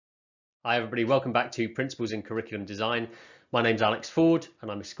Hi everybody, welcome back to Principles in Curriculum Design. My name's Alex Ford and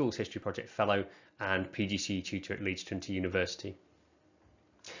I'm a Schools History Project Fellow and PGCE tutor at Leeds Trinity University.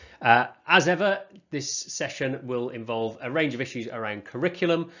 As ever, this session will involve a range of issues around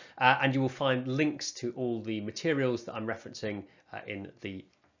curriculum and you will find links to all the materials that I'm referencing in the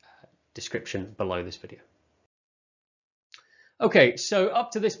description below this video. Okay, so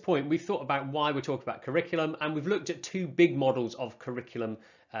up to this point, we've thought about why we're talking about curriculum, and we've looked at two big models of curriculum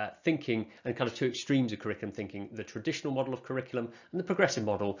thinking and kind of two extremes of curriculum thinking, the traditional model of curriculum and the progressive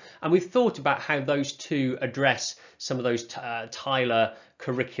model. And we've thought about how those two address some of those Tyler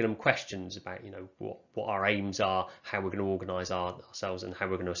curriculum questions about, what our aims are, how we're going to organise ourselves and how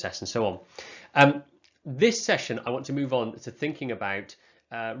we're going to assess and so on. This session, I want to move on to thinking about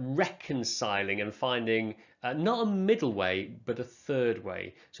reconciling and finding not a middle way, but a third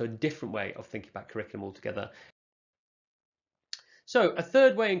way. So a different way of thinking about curriculum altogether. So a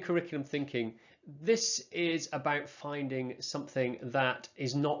third way in curriculum thinking, this is about finding something that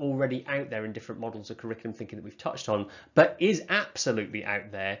is not already out there in different models of curriculum thinking that we've touched on, but is absolutely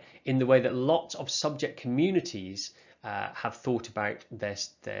out there in the way that lots of subject communities have thought about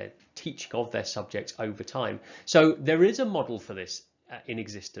their teaching of their subjects over time. So there is a model for this in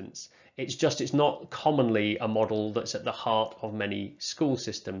existence. It's not commonly a model that's at the heart of many school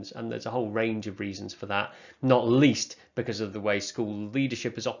systems, and there's a whole range of reasons for that, not least because of the way school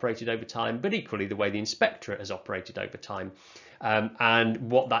leadership has operated over time, but equally the way the inspectorate has operated over time. And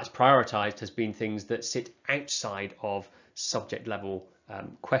what that's prioritised has been things that sit outside of subject level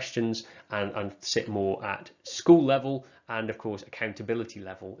questions and sit more at school level and of course accountability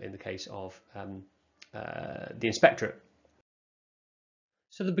level in the case of the inspectorate.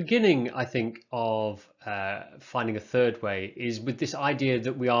 So the beginning, I think, of finding a third way is with this idea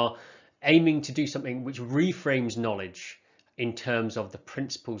that we are aiming to do something which reframes knowledge in terms of the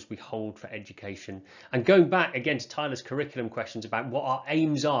principles we hold for education. And going back again to Tyler's curriculum questions about what our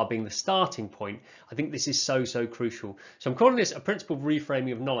aims are being the starting point, I think this is so crucial. So I'm calling this a principle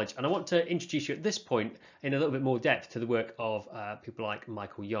reframing of knowledge. And I want to introduce you at this point in a little bit more depth to the work of people like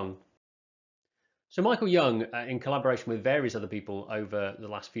Michael Young. So Michael Young, in collaboration with various other people over the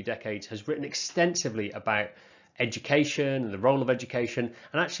last few decades, has written extensively about education and the role of education,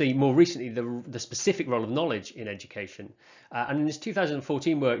 and actually more recently the specific role of knowledge in education. And in his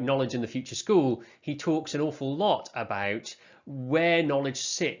 2014 work, Knowledge in the Future School, he talks an awful lot about where knowledge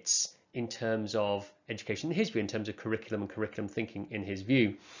sits in terms of education in his view, in terms of curriculum and curriculum thinking in his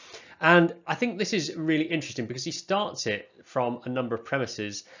view. And I think this is really interesting because he starts it from a number of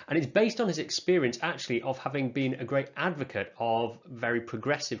premises, and it's based on his experience actually of having been a great advocate of very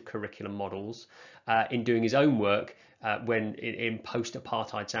progressive curriculum models in doing his own work when in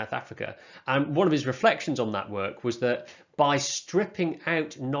post-apartheid South Africa. And one of his reflections on that work was that by stripping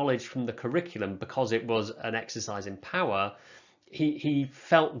out knowledge from the curriculum because it was an exercise in power, he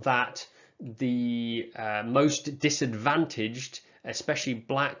felt that the most disadvantaged, especially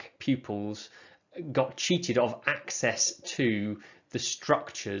black pupils, got cheated of access to the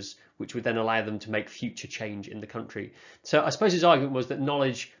structures which would then allow them to make future change in the country. So I suppose his argument was that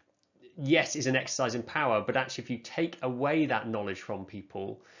knowledge, yes, is an exercise in power, but actually if you take away that knowledge from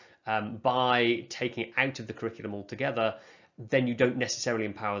people by taking it out of the curriculum altogether, then you don't necessarily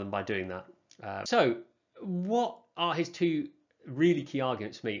empower them by doing that. So what are his two really key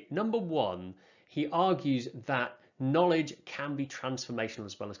arguments for me? Number one, he argues that knowledge can be transformational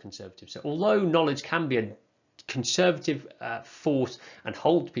as well as conservative. So although knowledge can be a conservative force and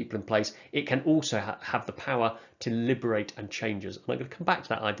hold people in place, it can also have the power to liberate and change us. And I'm going to come back to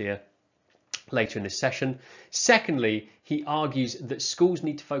that idea later in this session. Secondly, he argues that schools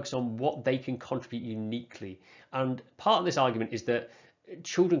need to focus on what they can contribute uniquely. And part of this argument is that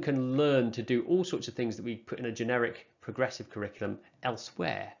children can learn to do all sorts of things that we put in a generic progressive curriculum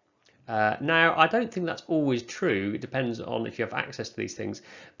elsewhere. Now, I don't think that's always true. It depends on if you have access to these things.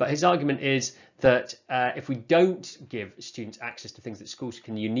 But his argument is that if we don't give students access to things that schools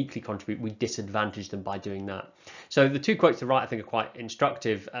can uniquely contribute, we disadvantage them by doing that. So the two quotes to the right, I think, are quite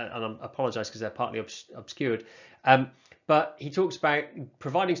instructive, and I apologise because they're partly obscured. But he talks about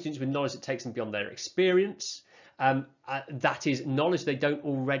providing students with knowledge that takes them beyond their experience. That is knowledge they don't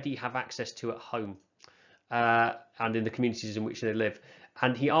already have access to at home and in the communities in which they live.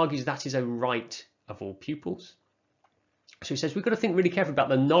 And he argues that is a right of all pupils. So he says we've got to think really carefully about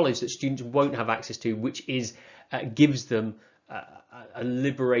the knowledge that students won't have access to, which gives them a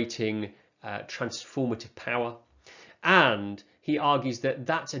liberating, transformative power. And he argues that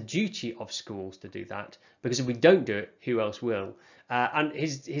that's a duty of schools to do that, because if we don't do it, who else will? And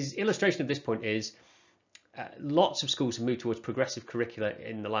his illustration of this point is lots of schools have moved towards progressive curricula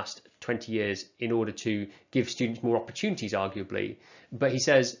in the last 20 years in order to give students more opportunities, arguably. But he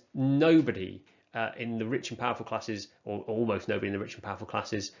says nobody in the rich and powerful classes, or almost nobody in the rich and powerful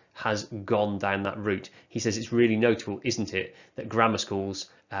classes, has gone down that route. He says it's really notable, isn't it, that grammar schools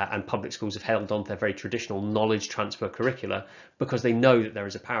and public schools have held on to their very traditional knowledge transfer curricula because they know that there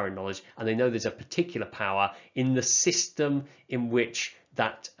is a power in knowledge, and they know there's a particular power in the system in which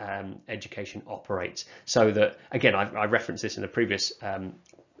that education operates. So that, again, I referenced this in a previous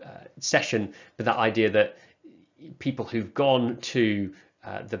session, but that idea that people who've gone to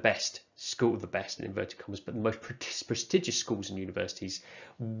the best school, the best in inverted commas, but the most prestigious schools and universities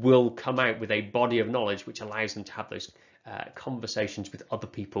will come out with a body of knowledge which allows them to have those conversations with other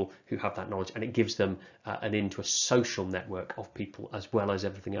people who have that knowledge, and it gives them an into a social network of people as well as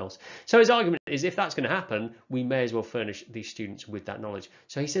everything else. So his argument is, if that's going to happen, we may as well furnish these students with that knowledge.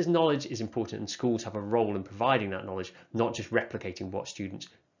 So he says knowledge is important and schools have a role in providing that knowledge, not just replicating what students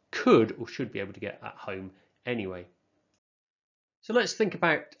could or should be able to get at home anyway. So let's think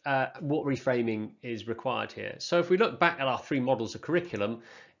about what reframing is required here. So if we look back at our three models of curriculum,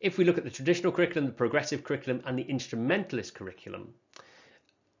 if we look at the traditional curriculum, the progressive curriculum, and the instrumentalist curriculum,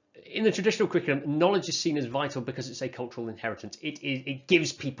 in the traditional curriculum, knowledge is seen as vital because it's a cultural inheritance. It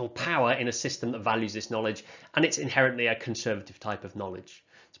gives people power in a system that values this knowledge, and it's inherently a conservative type of knowledge.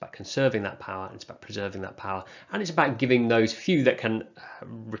 It's about conserving that power, and it's about preserving that power, and it's about giving those few that can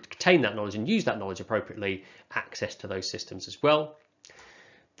retain that knowledge and use that knowledge appropriately access to those systems as well.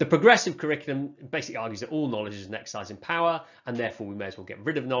 The progressive curriculum basically argues that all knowledge is an exercise in power, and therefore we may as well get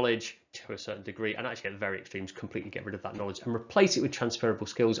rid of knowledge to a certain degree, and actually at the very extremes completely get rid of that knowledge and replace it with transferable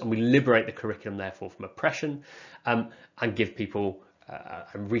skills, and we liberate the curriculum therefore from oppression, and give people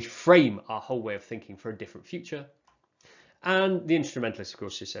and reframe our whole way of thinking for a different future. And the instrumentalists, of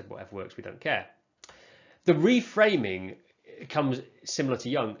course, just said whatever works, we don't care. The reframing comes similar to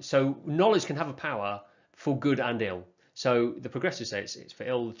Young. So knowledge can have a power for good and ill. So the progressives say it's for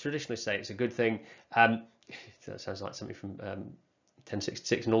ill, the traditionalists say it's a good thing. That sounds like something from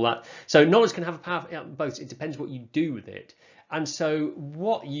 1066 and all that. So knowledge can have a power for both. It depends what you do with it. And so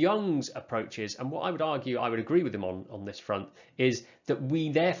what Young's approach is, and what I would argue, I would agree with him on this front, is that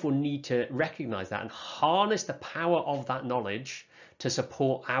we therefore need to recognise that and harness the power of that knowledge to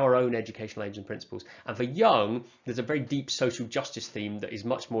support our own educational aims and principles. And for Young, there's a very deep social justice theme that is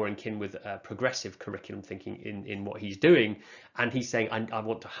much more in kin with progressive curriculum thinking in what he's doing. And he's saying, I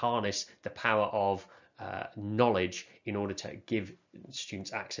want to harness the power of knowledge in order to give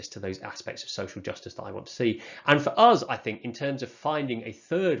students access to those aspects of social justice that I want to see. And for us, I think, in terms of finding a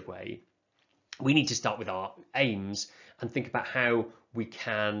third way, we need to start with our aims and think about how we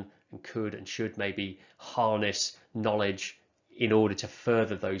can and could and should maybe harness knowledge in order to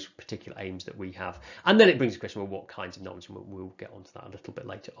further those particular aims that we have. And then it brings the question, well, what kinds of knowledge? And we'll get onto that a little bit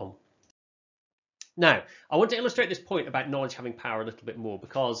later on. Now, I want to illustrate this point about knowledge having power a little bit more,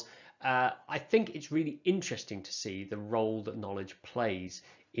 because I think it's really interesting to see the role that knowledge plays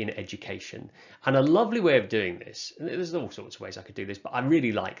in education. And a lovely way of doing this, and there's all sorts of ways I could do this, but I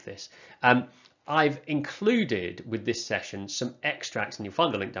really like this. I've included with this session some extracts, and you'll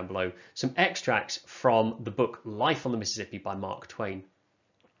find the link down below, some extracts from the book Life on the Mississippi by Mark Twain.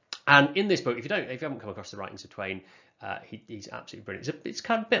 And in this book, if you haven't come across the writings of Twain, he's absolutely brilliant. It's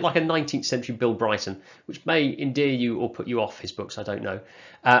kind of a bit like a 19th century Bill Brighton, which may endear you or put you off his books, I don't know.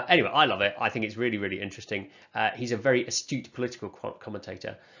 Anyway, I love it. I think it's really, really interesting. He's a very astute political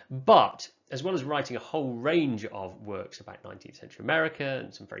commentator, but as well as writing a whole range of works about 19th century America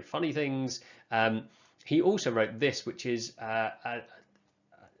and some very funny things, he also wrote this, which is an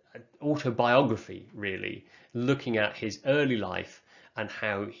autobiography, really, looking at his early life and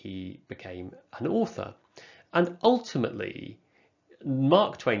how he became an author. And ultimately,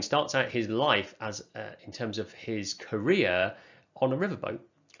 Mark Twain starts out his life as, in terms of his career, on a riverboat.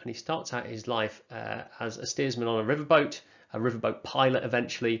 And he starts out his life as a steersman on a riverboat pilot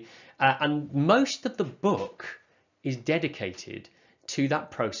eventually. And most of the book is dedicated to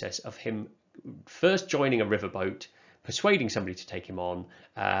that process of him first joining a riverboat, persuading somebody to take him on,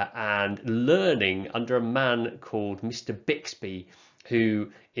 and learning under a man called Mr. Bixby, who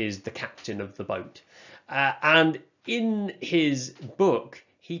is the captain of the boat. And in his book,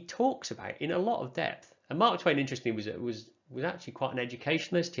 he talks about in a lot of depth. And Mark Twain, interestingly, was actually quite an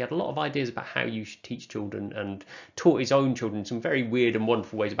educationalist. He had a lot of ideas about how you should teach children, and taught his own children some very weird and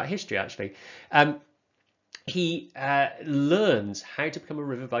wonderful ways about history, actually. He learns how to become a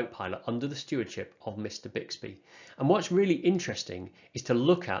riverboat pilot under the stewardship of Mr. Bixby. And what's really interesting is to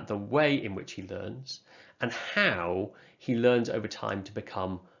look at the way in which he learns and how he learns over time to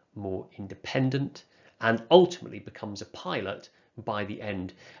become more independent and ultimately becomes a pilot by the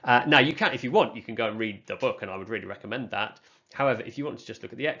end. Now, you can, if you want, you can go and read the book, and I would really recommend that. However, if you want to just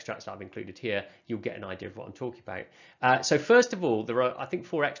look at the extracts that I've included here, you'll get an idea of what I'm talking about. So first of all, there are, I think,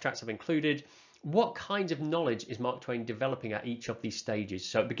 4 extracts I've included. What kinds of knowledge is Mark Twain developing at each of these stages?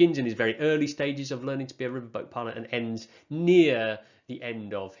 So it begins in his very early stages of learning to be a riverboat pilot and ends near the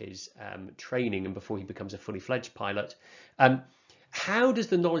end of his training and before he becomes a fully fledged pilot. How does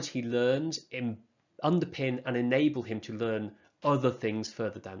the knowledge he learns underpin and enable him to learn other things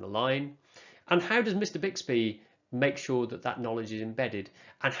further down the line? And how does Mr. Bixby make sure that that knowledge is embedded,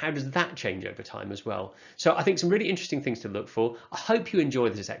 and how does that change over time as well? So I think some really interesting things to look for. I hope you enjoy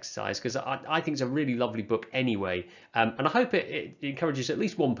this exercise, because I think it's a really lovely book anyway, and I hope it encourages at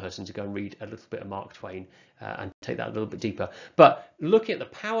least one person to go and read a little bit of Mark Twain and take that a little bit deeper. But looking at the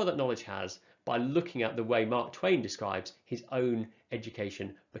power that knowledge has by looking at the way Mark Twain describes his own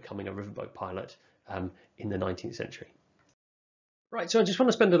education becoming a riverboat pilot in the 19th century. Right, so I just want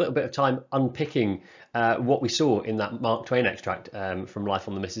to spend a little bit of time unpicking what we saw in that Mark Twain extract from Life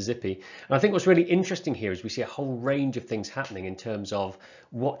on the Mississippi. And I think what's really interesting here is we see a whole range of things happening in terms of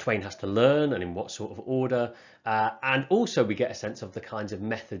what Twain has to learn and in what sort of order. And also we get a sense of the kinds of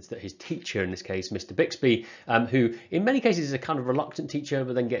methods that his teacher, in this case, Mr. Bixby, who in many cases is a kind of reluctant teacher,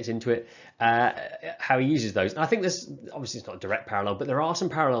 but then gets into it, how he uses those. And I think this, obviously it's not a direct parallel, but there are some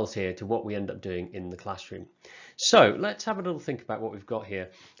parallels here to what we end up doing in the classroom. So let's have a little think about what we've got here.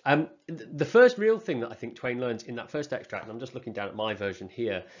 The first real thing that I think Twain learns in that first extract, and I'm just looking down at my version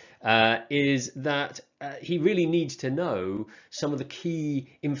here, is that he really needs to know some of the key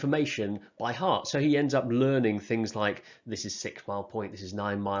information by heart. So he ends up learning things like, this is 6 Mile Point, this is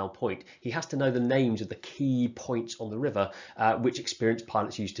 9 Mile Point. He has to know the names of the key points on the river, which experienced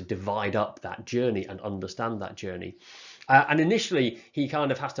pilots use to divide up that journey and understand that journey. And initially, he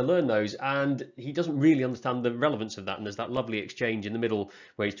kind of has to learn those, and he doesn't really understand the relevance of that. And there's that lovely exchange in the middle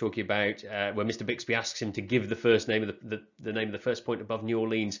where he's talking about where Mr. Bixby asks him to give the first name of the name of the first point above New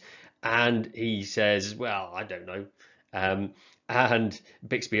Orleans, and he says, "Well, I don't know." And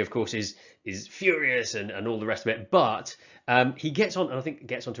Bixby, of course, is furious and all the rest of it. But he gets on, and I think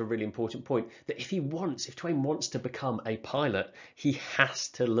gets on to a really important point, that if Twain wants to become a pilot, he has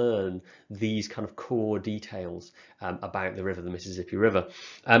to learn these kind of core details about the river, the Mississippi River.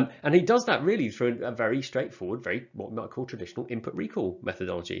 And he does that really through a very straightforward, very what we might call traditional input recall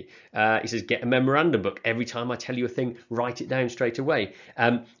methodology. He says, get a memorandum book. Every time I tell you a thing, write it down straight away.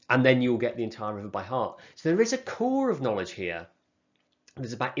 And then you'll get the entire river by heart. So there is a core of knowledge here.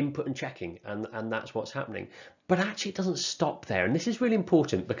 It's about input and checking, and that's what's happening. But actually it doesn't stop there, and this is really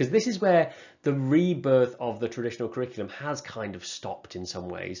important, because this is where the rebirth of the traditional curriculum has kind of stopped in some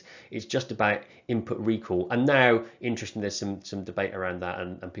ways. It's just about input recall, and now, interestingly, there's some debate around that,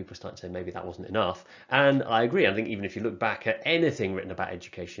 and people are starting to say maybe that wasn't enough. And I agree. I think even if you look back at anything written about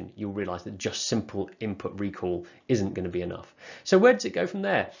education, you'll realise that just simple input recall isn't going to be enough. So where does it go from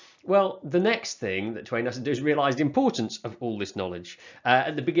there? Well, the next thing that Twain has to do is realise the importance of all this knowledge.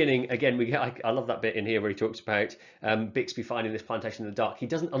 At the beginning, again, I love that bit in here where he talks about Bixby finding this plantation in the dark. He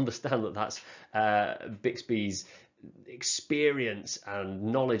doesn't understand that that's Bixby's experience and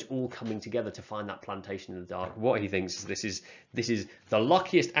knowledge all coming together to find that plantation in the dark. What he thinks is this is the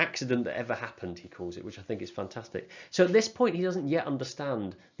luckiest accident that ever happened, he calls it, which I think is fantastic. So at this point he doesn't yet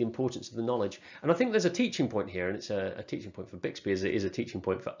understand the importance of the knowledge, and I think there's a teaching point here, and it's a teaching point for Bixby as it is a teaching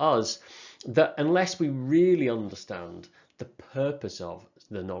point for us, that unless we really understand the purpose of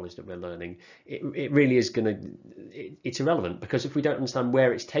the knowledge that we're learning, it really is it's irrelevant, because if we don't understand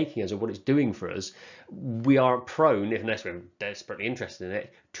where it's taking us or what it's doing for us, we are prone, unless we're desperately interested in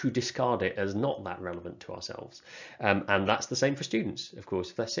it, to discard it as not that relevant to ourselves. And that's the same for students, of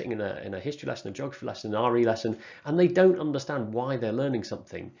course. If they're sitting in a history lesson, a geography lesson, an RE lesson, and they don't understand why they're learning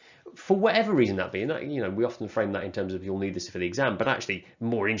something, for whatever reason that be, and we often frame that in terms of you'll need this for the exam, but actually,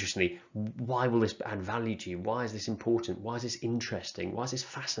 more interestingly, why will this add value to you? Why is this important? Why is this interesting? Why is this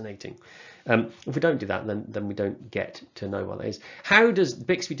fascinating? If we don't do that, then we don't get to know what that is. How does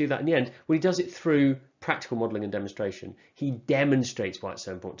Bixby do that in the end? Well, he does it through practical modelling and demonstration. He demonstrates why it's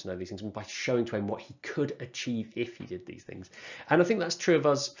so important to know these things by showing Twain what he could achieve if he did these things. And I think that's true of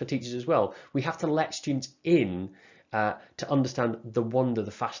us for teachers as well. We have to let students in to understand the wonder, the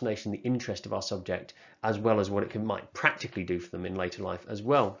fascination, the interest of our subject, as well as what it might practically do for them in later life as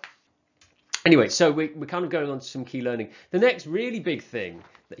well. Anyway, so we're kind of going on to some key learning. The next really big thing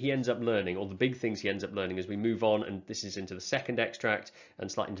that he ends up learning, or the big things he ends up learning as we move on, and this is into the second extract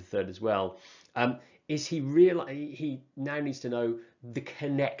and slightly into the third as well, is he now needs to know the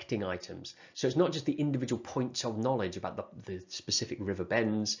connecting items. So it's not just the individual points of knowledge about the specific river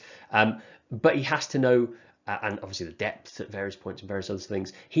bends, but he has to know, and obviously the depth at various points and various other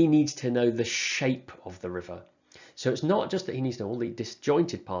things. He needs to know the shape of the river. So it's not just that he needs to know all the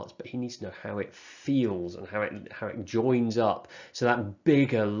disjointed parts, but he needs to know how it feels and how it joins up. So that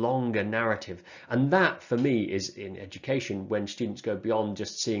bigger, longer narrative. And that, for me, is in education when students go beyond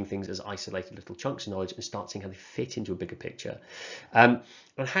just seeing things as isolated little chunks of knowledge and start seeing how they fit into a bigger picture. And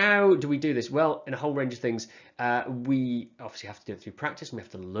how do we do this? Well, in a whole range of things. We obviously have to do it through practice, and we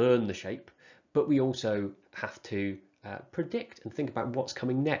have to learn the shape, but we also have to predict and think about what's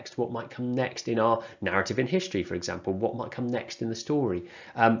coming next, what might come next in our narrative in history, for example, what might come next in the story.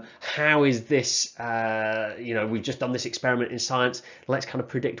 How is this, we've just done this experiment in science, let's kind of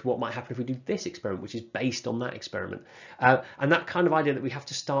predict what might happen if we do this experiment, which is based on that experiment. And that kind of idea that we have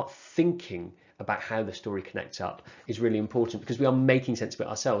to start thinking about how the story connects up is really important, because we are making sense of it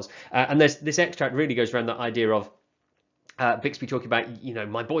ourselves. And this extract really goes around that idea of Bixby talking about,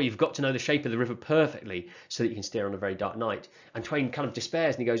 my boy, you've got to know the shape of the river perfectly so that you can steer on a very dark night. And Twain kind of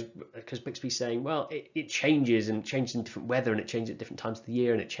despairs, and he goes, because Bixby's saying, well, it changes, and it changes in different weather, and it changes at different times of the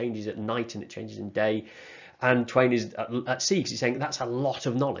year, and it changes at night, and it changes in day. And Twain is at sea, because he's saying that's a lot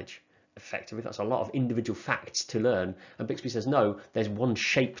of knowledge. Effectively, that's a lot of individual facts to learn. And Bixby says, no, there's one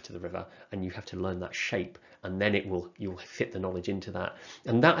shape to the river, and you have to learn that shape, and then you'll fit the knowledge into that.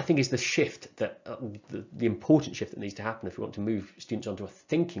 And that, I think, is the shift, that the important shift that needs to happen if we want to move students onto a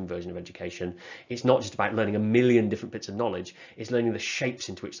thinking version of education. It's not just about learning a million different bits of knowledge, it's learning the shapes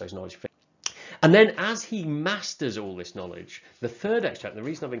into which those knowledge fit. And then as he masters all this knowledge, the third extract, the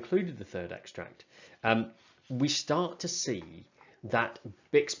reason I've included the third extract, we start to see that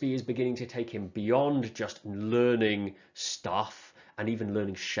Bixby is beginning to take him beyond just learning stuff and even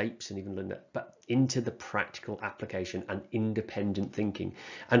learning shapes and even learning that, but into the practical application and independent thinking.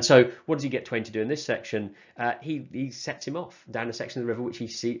 And so what does he get Twain to do in this section? He sets him off down a section of the river which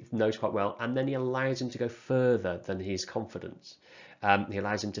he knows quite well, and then he allows him to go further than his confidence. He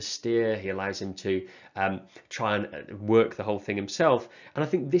allows him to steer, he allows him to try and work the whole thing himself. And I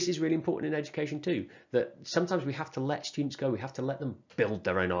think this is really important in education too, that sometimes we have to let students go, we have to let them build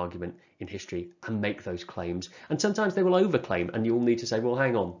their own argument in history and make those claims. And sometimes they will overclaim, and you'll need to say, well,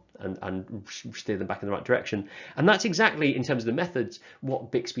 hang on, and steer them back in the right direction. And that's exactly, in terms of the methods,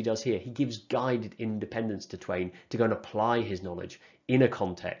 what Bixby does here. He gives guided independence to Twain to go and apply his knowledge in a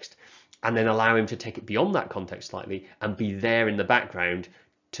context, and then allow him to take it beyond that context slightly and be there in the background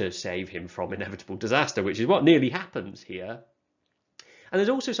to save him from inevitable disaster, which is what nearly happens here. And there's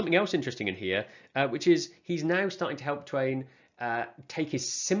also something else interesting in here, which is he's now starting to help Twain take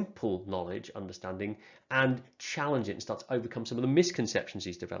his simple knowledge, understanding, and challenge it and start to overcome some of the misconceptions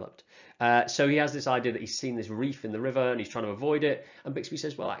he's developed. So he has this idea that he's seen this reef in the river and he's trying to avoid it. And Bixby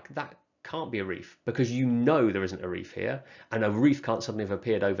says, well, that can't be a reef, because there isn't a reef here, and a reef can't suddenly have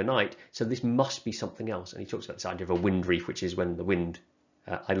appeared overnight, so this must be something else. And he talks about this idea of a wind reef, which is when the wind,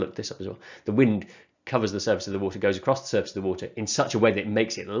 I looked this up as well, the wind covers the surface of the water, goes across the surface of the water in such a way that it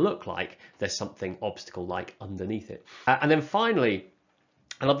makes it look like there's something obstacle-like underneath it. And then finally,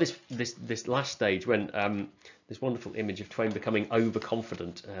 I love this last stage when this wonderful image of Twain becoming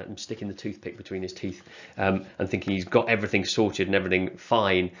overconfident and sticking the toothpick between his teeth and thinking he's got everything sorted and everything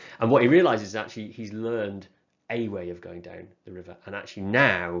fine. And what he realizes is actually he's learned a way of going down the river, and actually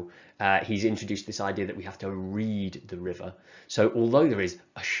now he's introduced this idea that we have to read the river. So although there is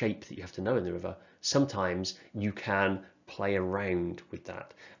a shape that you have to know in the river, sometimes you can play around with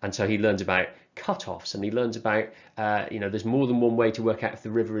that. And so he learns about cut-offs, and he learns about there's more than one way to work out if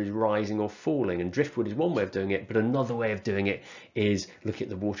the river is rising or falling, and driftwood is one way of doing it, but another way of doing it is looking at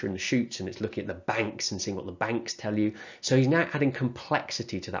the water in the chutes, and it's looking at the banks and seeing what the banks tell you. So he's now adding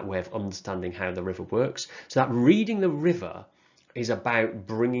complexity to that way of understanding how the river works. So that reading the river is about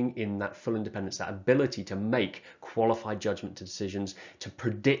bringing in that full independence, that ability to make qualified judgment to decisions, to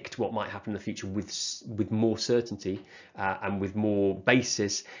predict what might happen in the future with more certainty and with more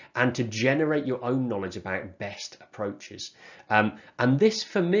basis, and to generate your own knowledge about best approaches. And this,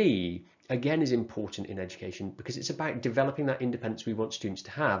 for me, again, is important in education, because it's about developing that independence we want students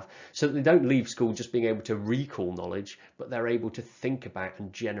to have, so that they don't leave school just being able to recall knowledge, but they're able to think about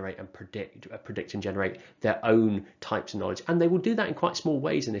and generate and predict and generate their own types of knowledge. And they will do that in quite small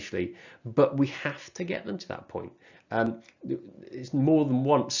ways initially, but we have to get them to that point. It's more than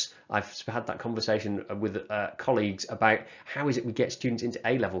once I've had that conversation with colleagues about how is it we get students into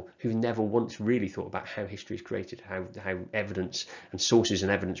A level who've never once really thought about how history is created, how evidence and sources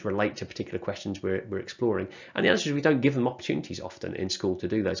and evidence relate to particular questions we're exploring. And the answer is we don't give them opportunities often in school to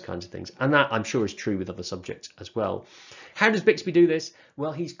do those kinds of things. And that, I'm sure, is true with other subjects as well. How does Bixby do this?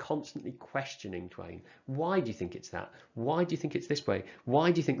 Well, he's constantly questioning Twain. Why do you think it's that? Why do you think it's this way?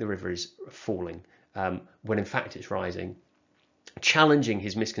 Why do you think the river is falling when in fact it's rising? Challenging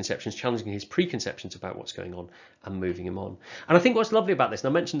his misconceptions, challenging his preconceptions about what's going on and moving him on. And I think what's lovely about this, and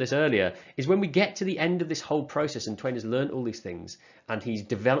I mentioned this earlier, is when we get to the end of this whole process and Twain has learned all these things and he's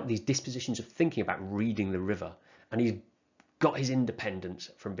developed these dispositions of thinking about reading the river and he's got his independence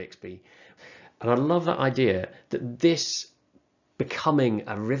from Bixby. And I love that idea that this becoming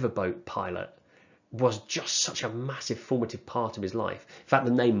a riverboat pilot was just such a massive formative part of his life. In fact,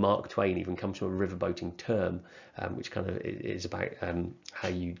 the name Mark Twain even comes from a riverboating term, which kind of is about how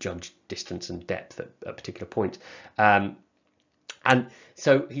you judge distance and depth at a particular point. And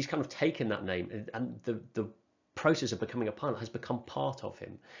so he's kind of taken that name, and the process of becoming a pilot has become part of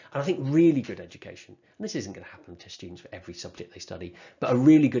him. And I think really good education, and this isn't going to happen to students for every subject they study, but a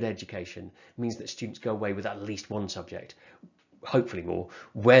really good education means that students go away with at least one subject, hopefully more,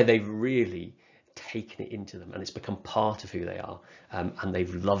 where they've really taken it into them and it's become part of who they are, and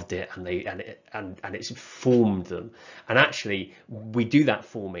they've loved it, and it's formed them. And actually we do that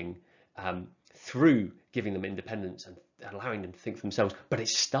forming through giving them independence and allowing them to think for themselves, but it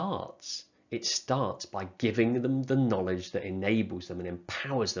starts by giving them the knowledge that enables them and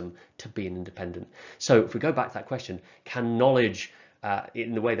empowers them to be an independent. So if we go back to that question, can knowledge,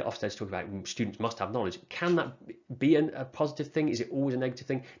 in the way that Ofsted's talking about students must have knowledge, can that be a positive thing? Is it always a negative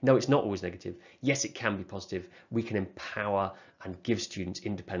thing? No, it's not always negative. Yes, it can be positive. We can empower and give students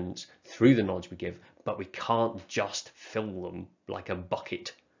independence through the knowledge we give, but we can't just fill them like a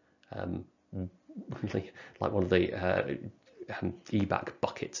bucket, like one of the EBAC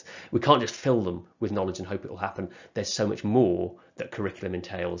buckets. We can't just fill them with knowledge and hope it will happen. There's so much more that curriculum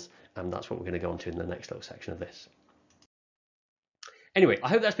entails, and that's what we're going to go on to in the next little section of this. Anyway, I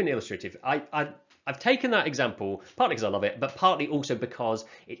hope that's been illustrative. I've taken that example partly because I love it, but partly also because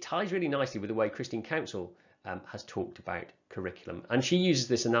it ties really nicely with the way Christine Council has talked about curriculum. And she uses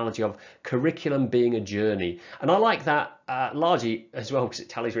this analogy of curriculum being a journey. And I like that largely as well because it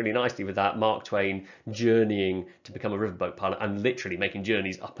tallies really nicely with that Mark Twain journeying to become a riverboat pilot and literally making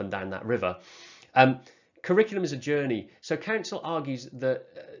journeys up and down that river. Curriculum is a journey. So Council argues that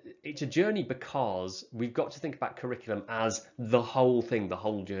it's a journey because we've got to think about curriculum as the whole thing, the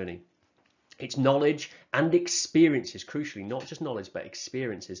whole journey. It's knowledge and experiences, crucially, not just knowledge, but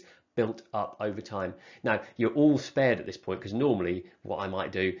experiences built up over time. Now, you're all spared at this point because normally what I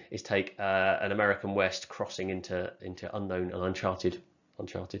might do is take an American West crossing into unknown and uncharted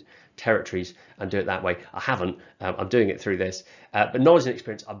territories and do it that way. I haven't. I'm doing it through this. But knowledge and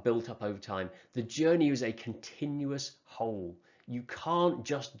experience are built up over time. The journey is a continuous whole. You can't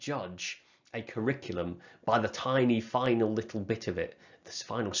just judge a curriculum by the tiny final little bit of it, this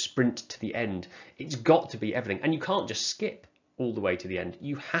final sprint to the end. It's got to be everything, and you can't just skip all the way to the end.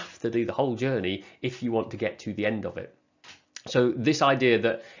 You have to do the whole journey if you want to get to the end of it. So this idea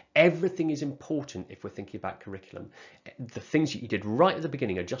that everything is important if we're thinking about curriculum, the things that you did right at the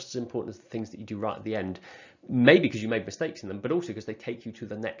beginning are just as important as the things that you do right at the end, maybe because you made mistakes in them, but also because they take you to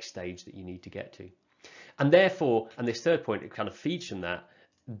the next stage that you need to get to. And therefore, and this third point, it kind of feeds from that,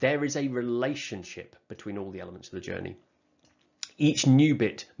 there is a relationship between all the elements of the journey. Each new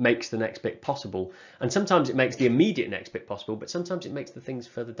bit makes the next bit possible, and sometimes it makes the immediate next bit possible, but sometimes it makes the things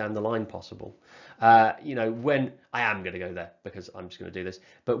further down the line possible. When I am going to go there because I'm just going to do this,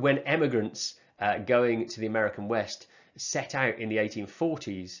 but when emigrants going to the American West set out in the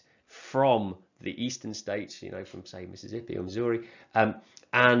 1840s from the eastern states, from say Mississippi or Missouri,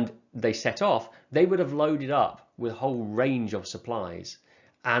 and they set off, they would have loaded up with a whole range of supplies.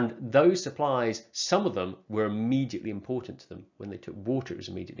 And those supplies, some of them were immediately important to them. When they took water, it was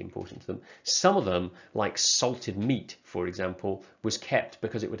immediately important to them. Some of them, like salted meat, for example, was kept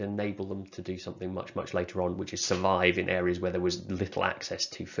because it would enable them to do something much, much later on, which is survive in areas where there was little access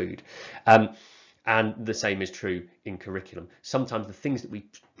to food. And the same is true in curriculum. Sometimes the things that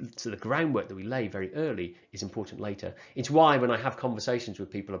the groundwork that we lay very early is important later. It's why when I have conversations with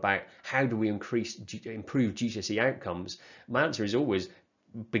people about how do we improve GCSE outcomes, my answer is always,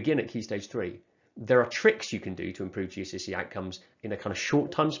 begin at Key Stage 3. There are tricks you can do to improve GCSE outcomes in a kind of short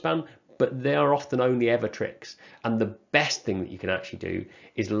time span, but they are often only ever tricks. And the best thing that you can actually do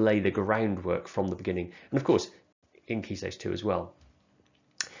is lay the groundwork from the beginning. And of course, in Key Stage 2 as well.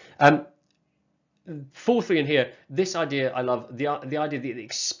 Fourthly, in here, this idea I love, the idea that the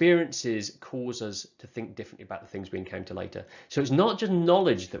experiences cause us to think differently about the things we encounter later. So it's not just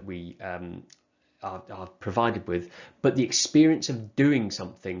knowledge that we are provided with, but the experience of doing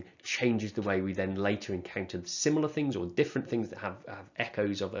something changes the way we then later encounter similar things or different things that have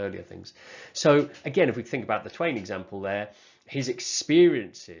echoes of earlier things. So again, if we think about the Twain example there, his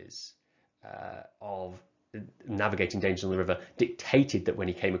experiences of navigating dangers on the river dictated that when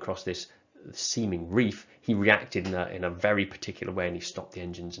he came across this seeming reef, he reacted in a very particular way, and he stopped the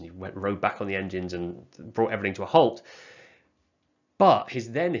engines and he rode back on the engines and brought everything to a halt. But his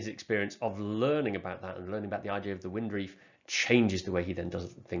experience of learning about that and learning about the idea of the wind reef changes the way he then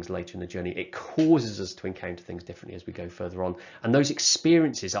does things later in the journey. It causes us to encounter things differently as we go further on. And those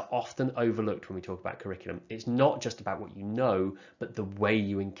experiences are often overlooked when we talk about curriculum. It's not just about what you know, but the way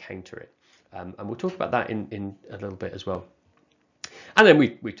you encounter it. And we'll talk about that in a little bit as well. And then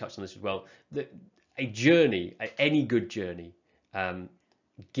we touched on this as well, that a journey, any good journey,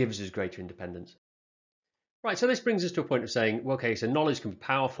 gives us greater independence. Right, so this brings us to a point of saying, well, okay, so knowledge can be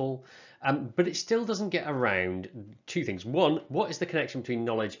powerful, but it still doesn't get around two things. One, what is the connection between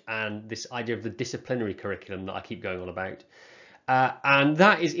knowledge and this idea of the disciplinary curriculum that I keep going on about? And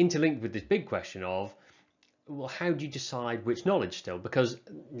that is interlinked with this big question of, well, how do you decide which knowledge still? Because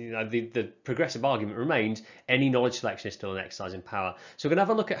the progressive argument remains any knowledge selection is still an exercise in power. So we're going to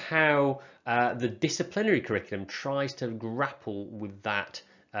have a look at how the disciplinary curriculum tries to grapple with that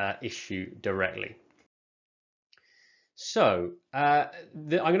issue directly. So I'm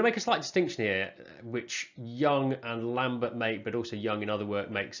going to make a slight distinction here, which Young and Lambert make, but also Young in other work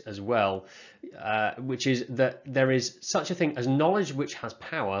makes as well, which is that there is such a thing as knowledge which has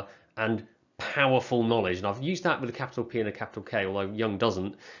power and powerful knowledge. And I've used that with a capital P and a capital K, although Young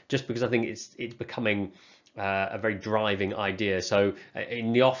doesn't, just because I think it's becoming a very driving idea. So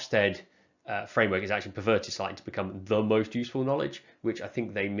in the Ofsted framework, it's actually perverted slightly to become the most useful knowledge, which I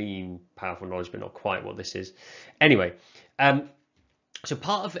think they mean powerful knowledge, but not quite what this is. Anyway, so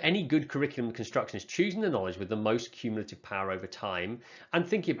part of any good curriculum construction is choosing the knowledge with the most cumulative power over time and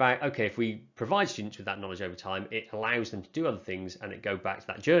thinking about, okay, if we provide students with that knowledge over time, it allows them to do other things, and it goes back to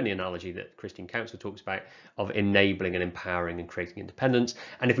that journey analogy that Christian Counsel talks about of enabling and empowering and creating independence.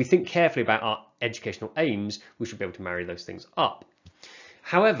 And if we think carefully about our educational aims, we should be able to marry those things up.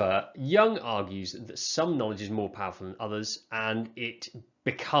 However, Young argues that some knowledge is more powerful than others, and it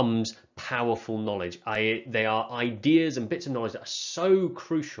becomes powerful knowledge. They are ideas and bits of knowledge that are so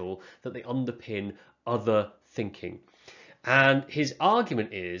crucial that they underpin other thinking. And his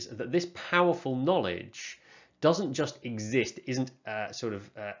argument is that this powerful knowledge doesn't just exist, isn't sort of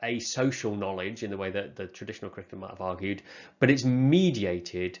a social knowledge in the way that the traditional curriculum might have argued, but it's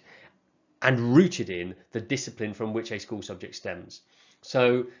mediated and rooted in the discipline from which a school subject stems.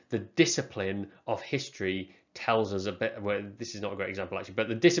 So the discipline of history tells us a bit, well, this is not a great example actually, but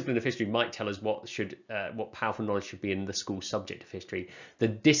the discipline of history might tell us what powerful knowledge should be in the school subject of history. The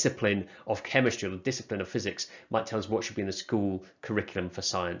discipline of chemistry or the discipline of physics might tell us what should be in the school curriculum for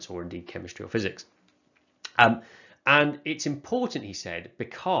science or indeed chemistry or physics. And it's important, he said,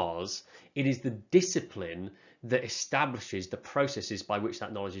 because it is the discipline that establishes the processes by which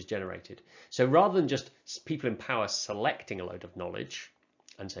that knowledge is generated. So rather than just people in power selecting a load of knowledge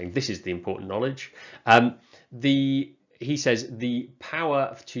and saying this is the important knowledge, he says the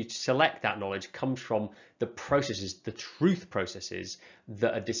power to select that knowledge comes from the processes, the truth processes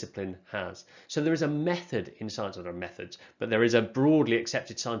that a discipline has. So there is a method in science, or there are methods, but there is a broadly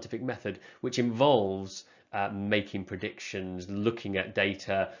accepted scientific method which involves making predictions, looking at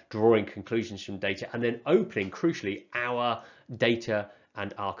data, drawing conclusions from data, and then opening, crucially, our data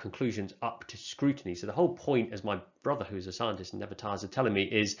and our conclusions up to scrutiny. So the whole point, as my brother, who's a scientist and never tires of telling me,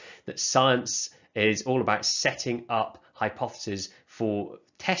 is that science is all about setting up hypotheses for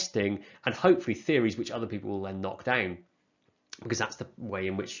testing and hopefully theories which other people will then knock down, because that's the way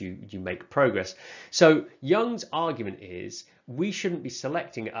in which you make progress. So Young's argument is we shouldn't be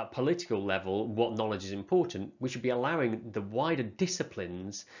selecting at a political level what knowledge is important. We should be allowing the wider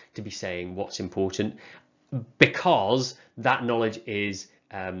disciplines to be saying what's important, because that knowledge is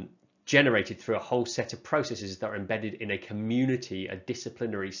generated through a whole set of processes that are embedded in a community, a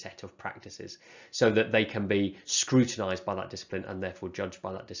disciplinary set of practices, so that they can be scrutinized by that discipline and therefore judged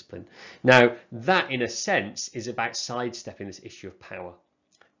by that discipline. Now, that in a sense is about sidestepping this issue of power,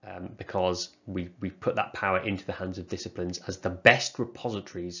 because we put that power into the hands of disciplines as the best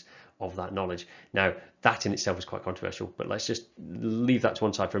repositories of that knowledge. Now, that in itself is quite controversial, but let's just leave that to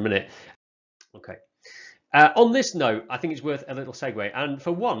one side for a minute. Okay. On this note, I think it's worth a little segue, and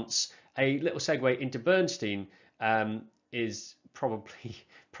for once, a little segue into Bernstein is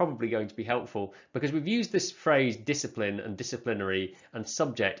probably going to be helpful, because we've used this phrase discipline and disciplinary and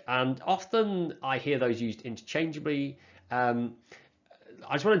subject, and often I hear those used interchangeably.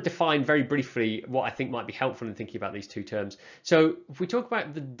 I just want to define very briefly what I think might be helpful in thinking about these two terms. So if we talk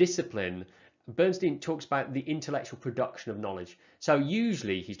about the discipline, Bernstein talks about the intellectual production of knowledge. So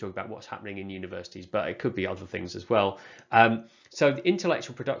usually he's talking about what's happening in universities, but it could be other things as well. So the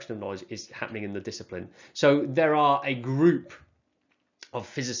intellectual production of knowledge is happening in the discipline. So there are a group of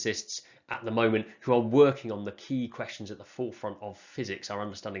physicists at the moment who are working on the key questions at the forefront of physics, our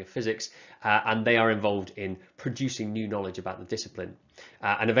understanding of physics, and they are involved in producing new knowledge about the discipline.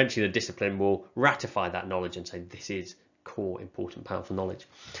 And eventually the discipline will ratify that knowledge and say this is core, important, powerful knowledge.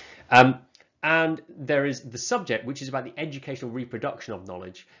 And there is the subject, which is about the educational reproduction of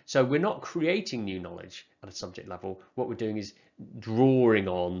knowledge. So we're not creating new knowledge at a subject level. What we're doing is drawing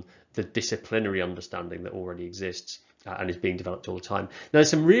on the disciplinary understanding that already exists and is being developed all the time. Now, there's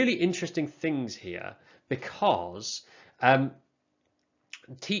some really interesting things here, because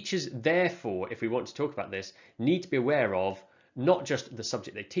teachers, therefore, if we want to talk about this, need to be aware of not just the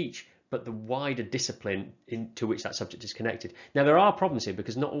subject they teach, but the wider discipline to which that subject is connected. Now, there are problems here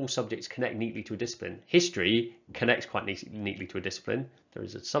because not all subjects connect neatly to a discipline. History connects quite neatly to a discipline. There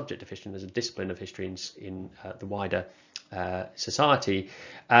is a subject of history and there's a discipline of history in the wider society,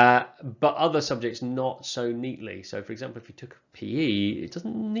 but other subjects not so neatly. So, for example, if you took PE, it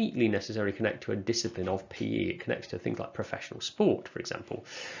doesn't neatly necessarily connect to a discipline of PE. It connects to things like professional sport, for example,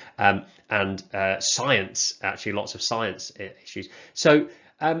 and science, actually lots of science issues. So,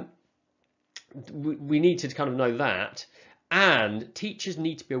 we need to kind of know that, and teachers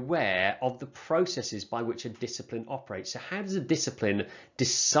need to be aware of the processes by which a discipline operates. So how does a discipline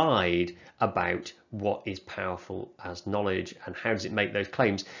decide about what is powerful as knowledge, and how does it make those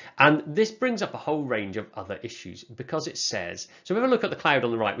claims? And this brings up a whole range of other issues, because it says, so if we look at the cloud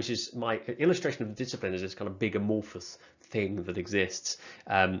on the right, which is my illustration of discipline as this kind of big amorphous thing that exists,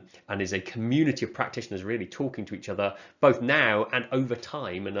 and is a community of practitioners really talking to each other both now and over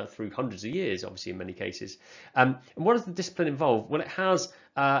time, and through hundreds of years, obviously in many cases. And what does the discipline involve? Well, it has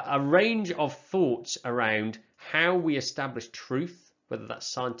a range of thoughts around how we establish truth, whether that's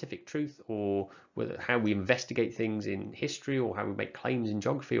scientific truth or whether how we investigate things in history or how we make claims in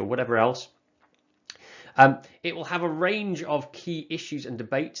geography or whatever else. It will have a range of key issues and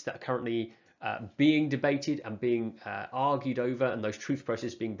debates that are currently being debated and being argued over, and those truth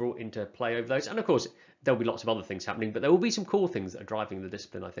processes being brought into play over those. And of course, there'll be lots of other things happening, but there will be some core things that are driving the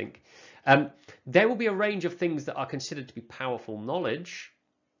discipline, I think. There will be a range of things that are considered to be powerful knowledge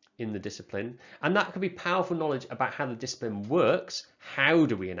in the discipline, and that could be powerful knowledge about how the discipline works. How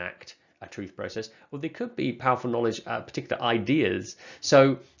do we enact a truth process? Or they could be powerful knowledge, particular ideas.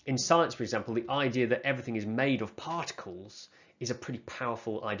 So in science, for example, the idea that everything is made of particles is a pretty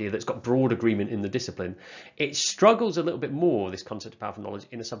powerful idea that's got broad agreement in the discipline. It struggles a little bit more, this concept of powerful knowledge,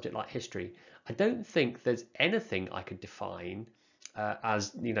 in a subject like history. I don't think there's anything I could define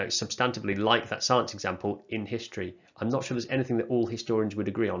as, you know, substantively like that science example in history. I'm not sure there's anything that all historians would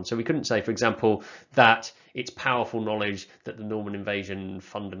agree on. So we couldn't say, for example, that it's powerful knowledge that the Norman invasion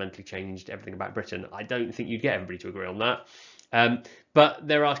fundamentally changed everything about Britain. I don't think you'd get everybody to agree on that. But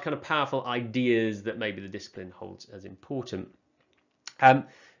there are kind of powerful ideas that maybe the discipline holds as important.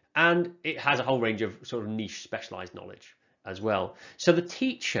 And it has a whole range of sort of niche specialized knowledge as well. So the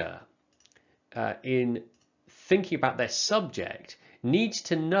teacher, in thinking about their subject, needs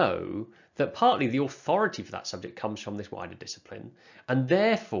to know that partly the authority for that subject comes from this wider discipline, and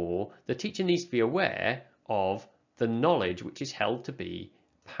therefore the teacher needs to be aware of the knowledge which is held to be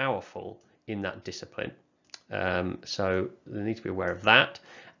powerful in that discipline. So they need to be aware of that,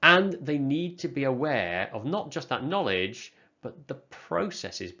 and they need to be aware of not just that knowledge, but the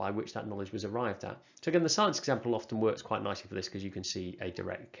processes by which that knowledge was arrived at. So again, the science example often works quite nicely for this, because you can see a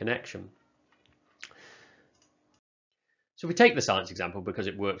direct connection. So if we take the science example, because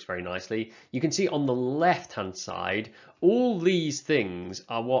it works very nicely, you can see on the left-hand side, all these things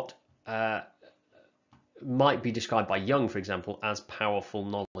are what might be described by Young, for example, as powerful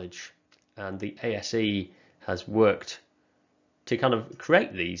knowledge. And the ASE has worked to kind of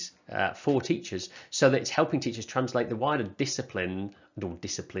create these for teachers, so that it's helping teachers translate the wider discipline, or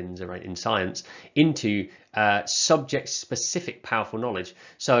disciplines in science, into subject-specific powerful knowledge,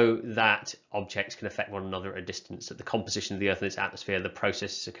 so that objects can affect one another at a distance, that the composition of the Earth and its atmosphere, the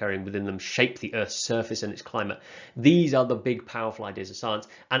processes occurring within them, shape the Earth's surface and its climate. These are the big, powerful ideas of science,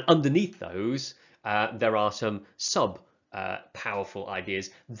 and underneath those, there are some powerful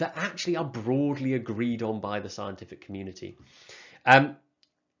ideas that actually are broadly agreed on by the scientific community.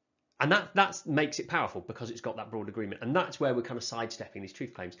 And that makes it powerful because it's got that broad agreement. And that's where we're kind of sidestepping these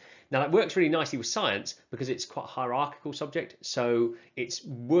truth claims. Now, that works really nicely with science because it's quite a hierarchical subject. So it's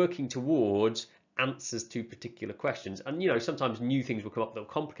working towards answers to particular questions. And, sometimes new things will come up that will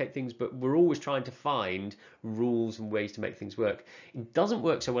complicate things, but we're always trying to find rules and ways to make things work. It doesn't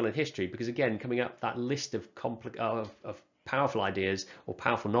work so well in history because, again, coming up that list of powerful ideas or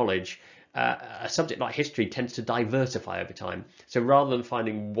powerful knowledge, a subject like history tends to diversify over time. So rather than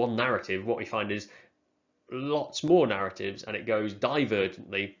finding one narrative, what we find is lots more narratives, and it goes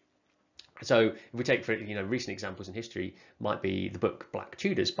divergently. So if we take, for recent examples in history, might be the book Black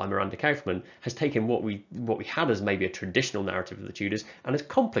Tudors by Miranda Kaufman, has taken what we had as maybe a traditional narrative of the Tudors and has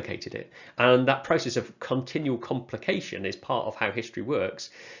complicated it. And that process of continual complication is part of how history works.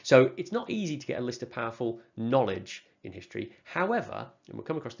 So it's not easy to get a list of powerful knowledge in history. However, and we'll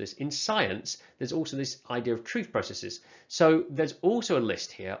come across this, in science, there's also this idea of truth processes. So there's also a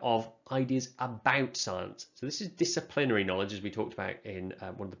list here of ideas about science. So this is disciplinary knowledge, as we talked about in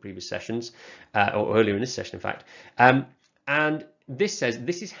one of the previous sessions, or earlier in this session, in fact. And this says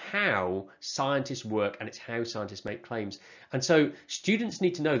this is how scientists work, and it's how scientists make claims. And so students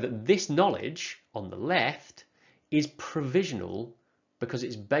need to know that this knowledge on the left is provisional because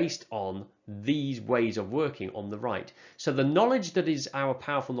it's based on these ways of working on the right. So the knowledge that is our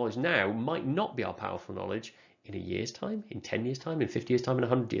powerful knowledge now might not be our powerful knowledge in a year's time, in 10 years' time, in 50 years' time, in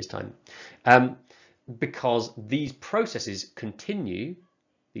 100 years' time. Because these processes continue,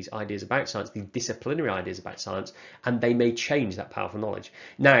 these ideas about science, these disciplinary ideas about science, and they may change that powerful knowledge.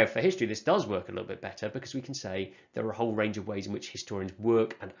 Now, for history, this does work a little bit better because we can say there are a whole range of ways in which historians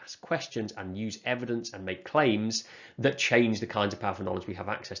work and ask questions and use evidence and make claims that change the kinds of powerful knowledge we have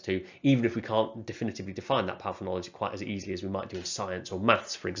access to, even if we can't definitively define that powerful knowledge quite as easily as we might do in science or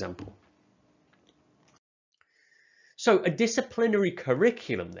maths, for example. So a disciplinary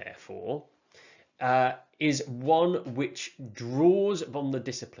curriculum, therefore, is one which draws on the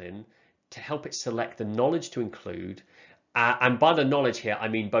discipline to help it select the knowledge to include. And by the knowledge here, I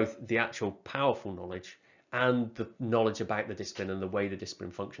mean both the actual powerful knowledge and the knowledge about the discipline and the way the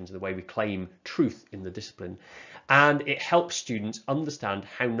discipline functions and the way we claim truth in the discipline. And it helps students understand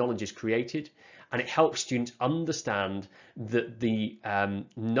how knowledge is created, and it helps students understand that the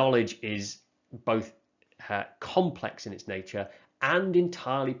knowledge is both complex in its nature and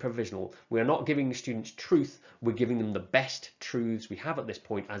entirely provisional. We are not giving the students truth, we're giving them the best truths we have at this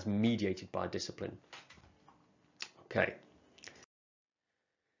point as mediated by discipline. Okay.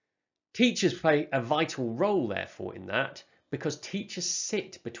 Teachers play a vital role, therefore, in that, because teachers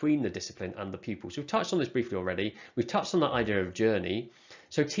sit between the discipline and the pupils. We've touched on this briefly already. We've touched on that idea of journey.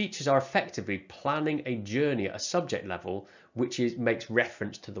 So teachers are effectively planning a journey at a subject level, which makes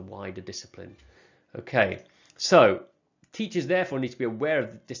reference to the wider discipline. Okay, so teachers therefore need to be aware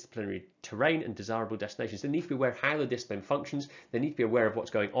of the disciplinary terrain and desirable destinations. They need to be aware of how the discipline functions. They need to be aware of what's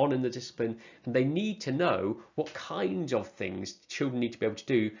going on in the discipline, and they need to know what kinds of things children need to be able to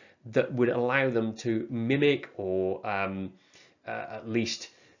do that would allow them to mimic or at least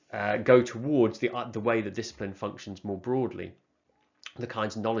go towards the way the discipline functions more broadly, the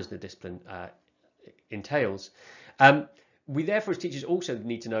kinds of knowledge the discipline entails. We therefore as teachers also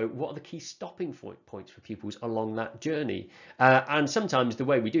need to know what are the key stopping points for pupils along that journey. And sometimes the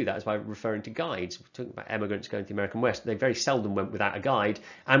way we do that is by referring to guides. We're talking about emigrants going to the American West. They very seldom went without a guide.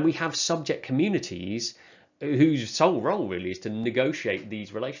 And we have subject communities whose sole role really is to negotiate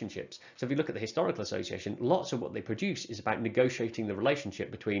these relationships. So if you look at the Historical Association, lots of what they produce is about negotiating the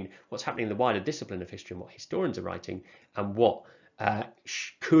relationship between what's happening in the wider discipline of history and what historians are writing and what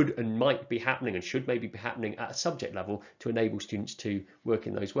could and might be happening and should maybe be happening at a subject level to enable students to work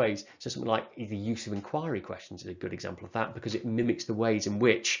in those ways. So something like the use of inquiry questions is a good example of that, because it mimics the ways in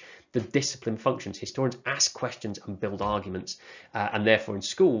which the discipline functions. Historians ask questions and build arguments, and therefore in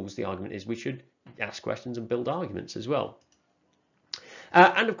schools the argument is we should ask questions and build arguments as well.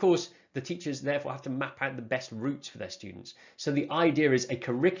 And of course, the teachers therefore have to map out the best routes for their students. So the idea is a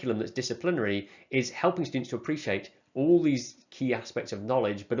curriculum that's disciplinary is helping students to appreciate all these key aspects of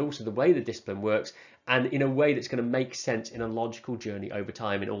knowledge, but also the way the discipline works, and in a way that's going to make sense in a logical journey over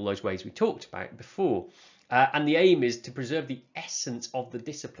time in all those ways we talked about before. And the aim is to preserve the essence of the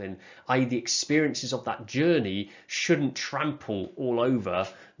discipline, i.e. the experiences of that journey shouldn't trample all over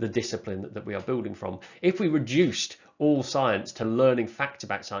the discipline that we are building from. If we reduced all science to learning facts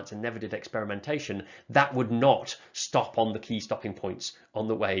about science and never did experimentation, that would not stop on the key stopping points on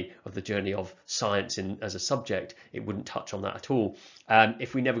the way of the journey of science as a subject. It wouldn't touch on that at all.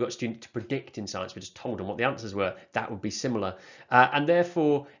 If we never got students to predict in science, we just told them what the answers were, that would be similar. And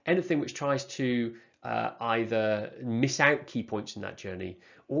therefore, anything which tries to either miss out key points in that journey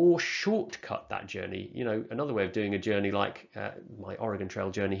or shortcut that journey. You know, another way of doing a journey like my Oregon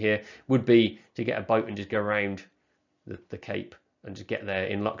Trail journey here would be to get a boat and just go around the Cape and just get there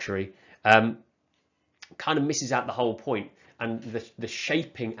in luxury. Kind of misses out the whole point, and the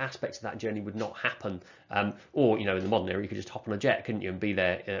shaping aspects of that journey would not happen. Or, you know, in the modern era, you could just hop on a jet, couldn't you, and be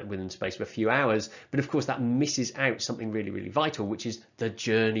there within the space of a few hours. But of course, that misses out something really, really vital, which is the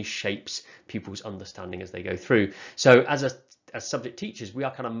journey shapes pupils' understanding as they go through. So as subject teachers, we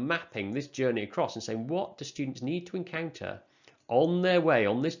are kind of mapping this journey across and saying, what do students need to encounter on their way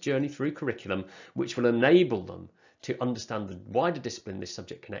on this journey through curriculum, which will enable them to understand the wider discipline this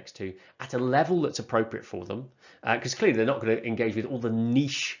subject connects to at a level that's appropriate for them, because clearly they're not going to engage with all the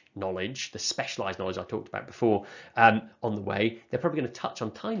niche knowledge, the specialised knowledge I talked about before on the way. They're probably going to touch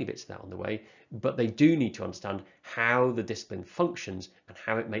on tiny bits of that on the way, but they do need to understand how the discipline functions and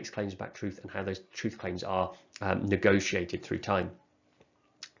how it makes claims about truth and how those truth claims are negotiated through time.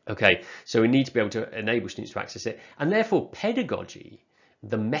 Okay, so we need to be able to enable students to access it, and therefore pedagogy,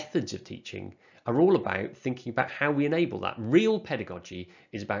 the methods of teaching, are all about thinking about how we enable that. Real pedagogy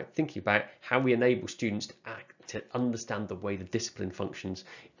is about thinking about how we enable students to understand the way the discipline functions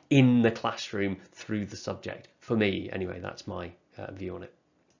in the classroom through the subject. For me, anyway, that's my view on it.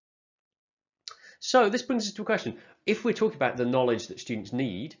 So this brings us to a question. If we're talking about the knowledge that students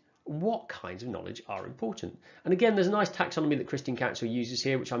need, what kinds of knowledge are important? And again, there's a nice taxonomy that Christine Council uses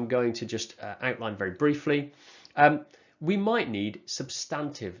here, which I'm going to just outline very briefly. We might need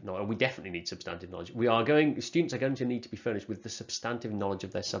substantive knowledge. We definitely need substantive knowledge. Students are going to need to be furnished with the substantive knowledge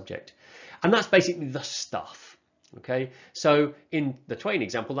of their subject. And that's basically the stuff. Okay, so in the Twain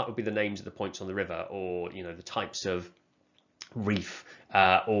example, that would be the names of the points on the river, or, you know, the types of reef,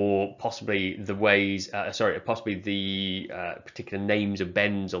 or possibly the ways, possibly the particular names of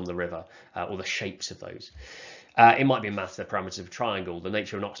bends on the river, or the shapes of those. It might be in maths, the parameters of a triangle, the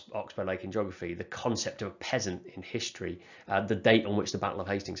nature of an oxbow lake in geography, the concept of a peasant in history, the date on which the Battle of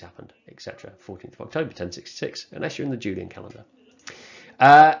Hastings happened, etc. 14th of October, 1066, unless you're in the Julian calendar.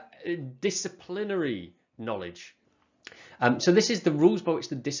 Disciplinary knowledge. So this is the rules by which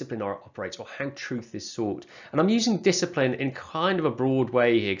the discipline operates, or how truth is sought. And I'm using discipline in kind of a broad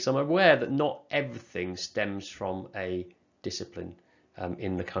way here, because I'm aware that not everything stems from a discipline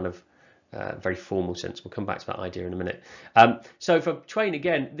in the kind of very formal sense. We'll come back to that idea in a minute. So for Twain,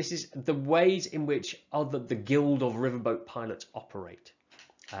 again, this is the ways in which the Guild of Riverboat Pilots operate.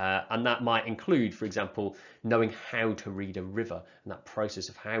 And that might include, for example, knowing how to read a river, and that process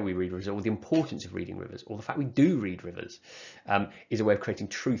of how we read rivers, or the importance of reading rivers, or the fact we do read rivers, is a way of creating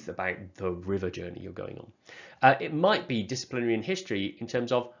truth about the river journey you're going on. It might be disciplinary in history in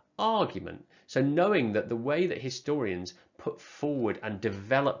terms of argument. So knowing that the way that historians put forward and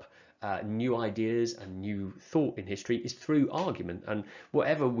develop new ideas and new thought in history is through argument, and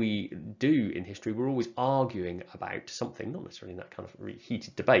whatever we do in history, we're always arguing about something, not necessarily in that kind of really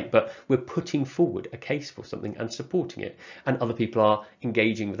heated debate, but we're putting forward a case for something and supporting it, and other people are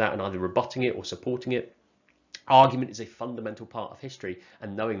engaging with that and either rebutting it or supporting it. Argument is a fundamental part of history,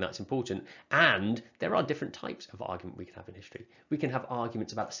 and knowing that's important. And there are different types of argument we can have in history. We can have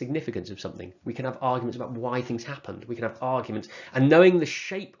arguments about the significance of something. We can have arguments about why things happened. We can have arguments, and knowing the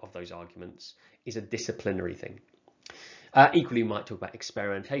shape of those arguments is a disciplinary thing. Equally, we might talk about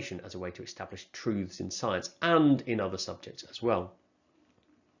experimentation as a way to establish truths in science and in other subjects as well.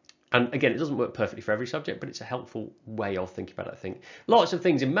 And again, it doesn't work perfectly for every subject, but it's a helpful way of thinking about it, I think. Lots of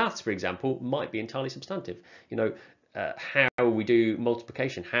things in maths, for example, might be entirely substantive. You know, how we do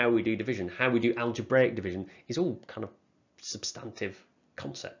multiplication, how we do division, how we do algebraic division is all kind of substantive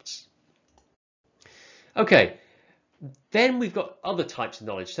concepts. Okay, then we've got other types of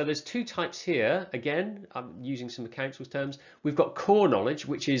knowledge. So there's two types here. Again, I'm using some of Council's terms. We've got core knowledge,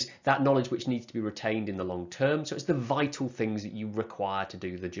 which is that knowledge which needs to be retained in the long term. So it's the vital things that you require to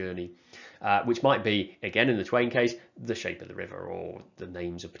do the journey, which might be, again, in the Twain case, the shape of the river or the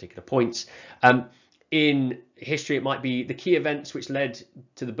names of particular points. In history, it might be the key events which led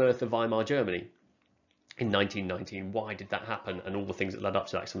to the birth of Weimar Germany in 1919. Why did that happen? And all the things that led up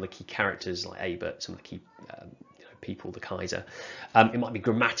to that, some of the key characters like Ebert, some of the key people, the Kaiser. It might be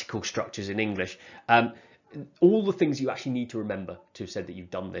grammatical structures in English. All the things you actually need to remember to have said that you've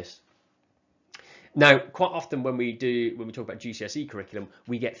done this. Now, quite often when we talk about GCSE curriculum,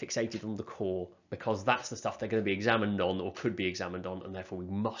 we get fixated on the core because that's the stuff they're going to be examined on or could be examined on, and therefore we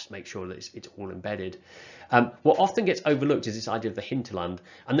must make sure that it's all embedded. What often gets overlooked is this idea of the hinterland.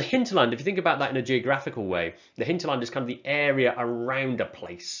 And the hinterland, if you think about that in a geographical way, the hinterland is kind of the area around a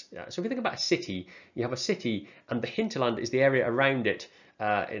place. So if you think about a city, you have a city, and the hinterland is the area around it,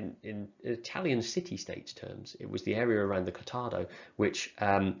 in Italian city-states terms, it was the area around the Cotardo which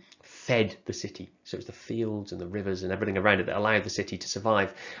fed the city. So it's the fields and the rivers and everything around it that allowed the city to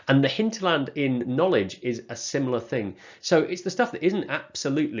survive. And the hinterland in knowledge is a similar thing. So it's the stuff that isn't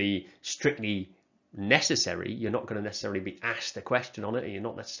absolutely strictly necessary. You're not going to necessarily be asked a question on it, and you're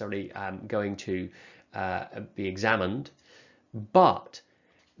not necessarily going to be examined, but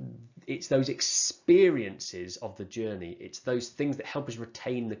it's those experiences of the journey. It's those things that help us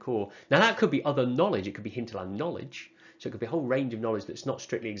retain the core. Now that could be other knowledge. It could be hinterland knowledge. So it could be a whole range of knowledge that's not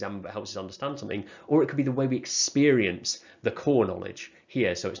strictly examined but helps us understand something, or it could be the way we experience the core knowledge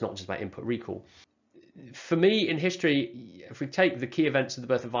here. So it's not just about input recall. For me in history, if we take the key events of the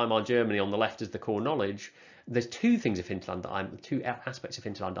birth of Weimar Germany on the left as the core knowledge, there's two aspects of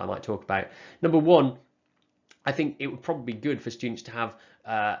hinterland I might talk about. Number one, I think it would probably be good for students to have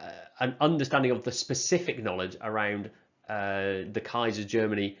an understanding of the specific knowledge around the Kaiser's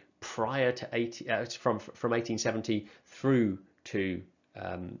Germany prior to from 1870 through to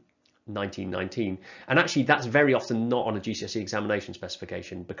 1919. And actually that's very often not on a GCSE examination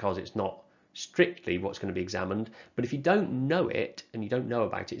specification because it's not strictly what's going to be examined. But if you don't know it and you don't know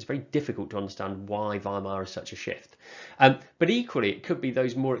about it, it's very difficult to understand why Weimar is such a shift. But equally, it could be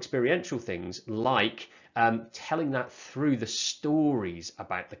those more experiential things like telling that through the stories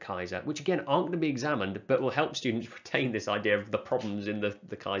about the Kaiser, which again aren't going to be examined, but will help students retain this idea of the problems in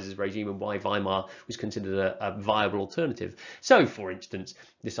the Kaiser's regime and why Weimar was considered a viable alternative. So, for instance,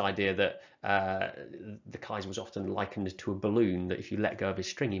 this idea that the Kaiser was often likened to a balloon, that if you let go of his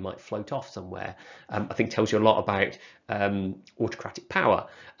string, he might float off somewhere, I think tells you a lot about autocratic power.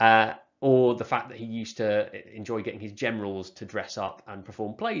 Or the fact that he used to enjoy getting his generals to dress up and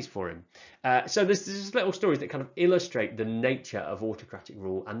perform plays for him. So there's these little stories that kind of illustrate the nature of autocratic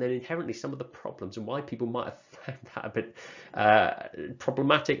rule, and then inherently some of the problems and why people might have found that a bit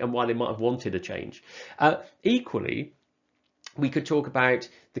problematic and why they might have wanted a change. Equally, we could talk about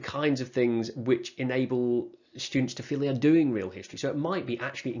the kinds of things which enable students to feel they are doing real history. So it might be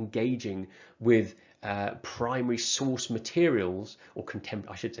actually engaging with primary source materials, or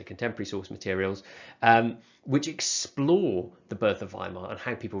contemporary source materials, which explore the birth of Weimar and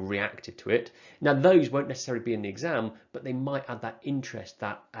how people reacted to it. Now those won't necessarily be in the exam, but they might add that interest,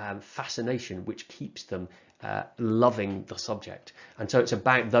 that fascination, which keeps them loving the subject. And so it's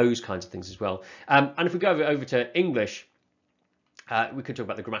about those kinds of things as well. And if we go over to English, we could talk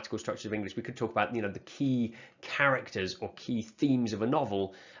about the grammatical structures of English. We could talk about, the key characters or key themes of a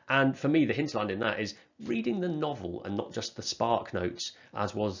novel. And for me, the hinterland in that is reading the novel and not just the spark notes,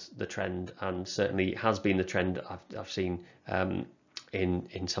 as was the trend and certainly has been the trend I've seen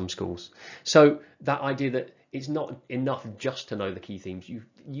in some schools. So that idea that it's not enough just to know the key themes.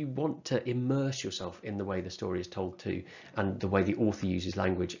 You want to immerse yourself in the way the story is told too, and the way the author uses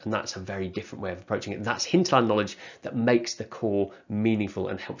language, and that's a very different way of approaching it. And that's hinterland knowledge that makes the core meaningful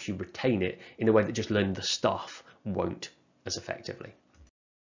and helps you retain it in a way that just learning the stuff won't as effectively.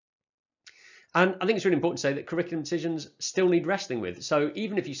 And I think it's really important to say that curriculum decisions still need wrestling with. So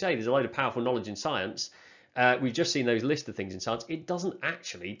even if you say there's a load of powerful knowledge in science, we've just seen those list of things in science, it doesn't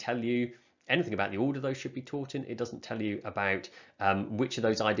actually tell you anything about the order those should be taught in. It doesn't tell you about which of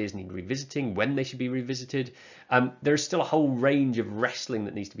those ideas need revisiting, when they should be revisited. There is still a whole range of wrestling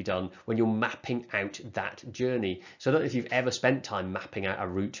that needs to be done when you're mapping out that journey. So I don't know if you've ever spent time mapping out a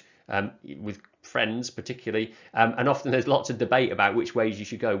route with friends particularly, and often there's lots of debate about which ways you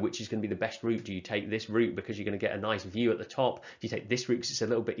should go, which is going to be the best route. Do you take this route because you're going to get a nice view at the top? Do you take this route because it's a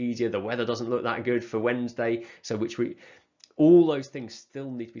little bit easier, the weather doesn't look that good for Wednesday, so which route? All those things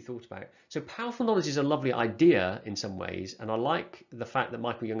still need to be thought about. So powerful knowledge is a lovely idea in some ways, and I like the fact that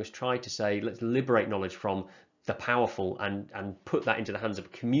Michael Young has tried to say, let's liberate knowledge from the powerful and put that into the hands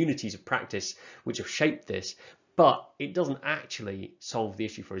of communities of practice which have shaped this. But it doesn't actually solve the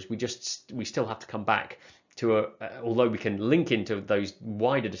issue for us. We still have to come back to although we can link into those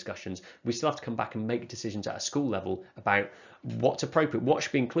wider discussions, we still have to come back and make decisions at a school level about what's appropriate, what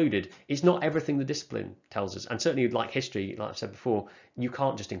should be included. It's not everything the discipline tells us, and certainly like history, like I've said before, you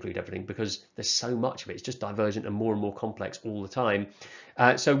can't just include everything because there's so much of it. It's just divergent and more complex all the time.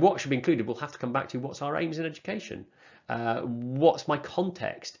 So what should be included, we'll have to come back to what's our aims in education. What's my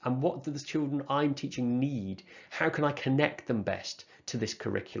context, and what do the children I'm teaching need? How can I connect them best to this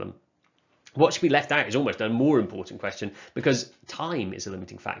curriculum? What should be left out is almost a more important question, because time is a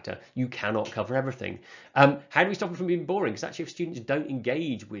limiting factor. You cannot cover everything. How do we stop it from being boring? Because actually if students don't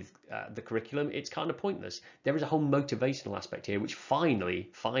engage with the curriculum, it's kind of pointless. There is a whole motivational aspect here, which finally,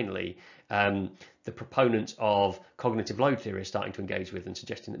 the proponents of cognitive load theory are starting to engage with, and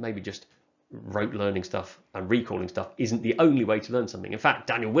suggesting that maybe just rote learning stuff and recalling stuff isn't the only way to learn something. In fact,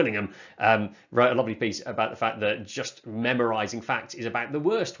 Daniel Willingham wrote a lovely piece about the fact that just memorizing facts is about the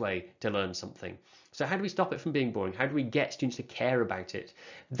worst way to learn something. So how do we stop it from being boring? How do we get students to care about it?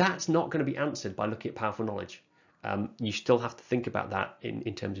 That's not going to be answered by looking at powerful knowledge. You still have to think about that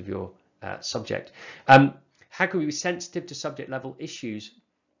in terms of your subject. How can we be sensitive to subject level issues?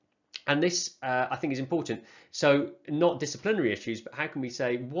 And this, I think, is important. So not disciplinary issues, but how can we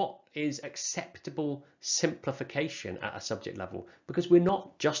say what is acceptable simplification at a subject level? Because we're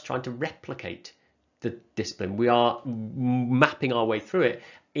not just trying to replicate the discipline. We are mapping our way through it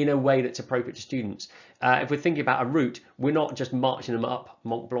in a way that's appropriate to students. If we're thinking about a route, we're not just marching them up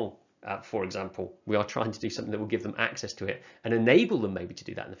Mont Blanc. For example, we are trying to do something that will give them access to it and enable them maybe to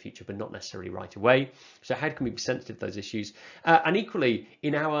do that in the future, but not necessarily right away. So how can we be sensitive to those issues? And equally,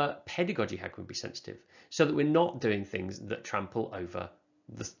 in our pedagogy, how can we be sensitive so that we're not doing things that trample over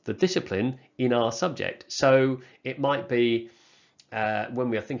the discipline in our subject? So it might be when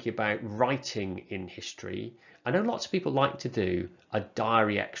we are thinking about writing in history, I know lots of people like to do a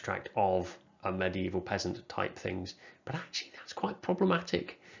diary extract of a medieval peasant type things, but actually that's quite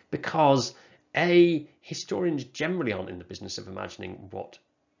problematic. Because historians generally aren't in the business of imagining what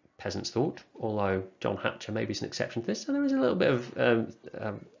peasants thought, although John Hatcher maybe is an exception to this. So there is a little bit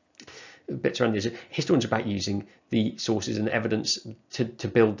of bits around this. Historians are about using the sources and evidence to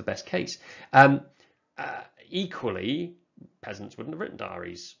build the best case. Equally, peasants wouldn't have written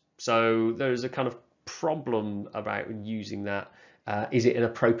diaries. So there's a kind of problem about using that. Is it an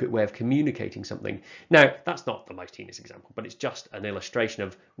appropriate way of communicating something? Now, that's not the most heinous example, but it's just an illustration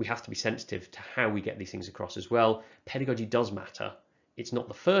of we have to be sensitive to how we get these things across as well. Pedagogy does matter. It's not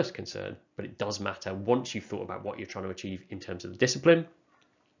the first concern, but it does matter once you've thought about what you're trying to achieve in terms of the discipline.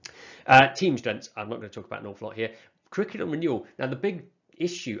 Team strengths, I'm not going to talk about an awful lot here. Curriculum renewal. Now, the big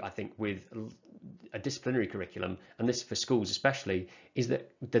issue, I think, with a disciplinary curriculum, and this for schools especially, is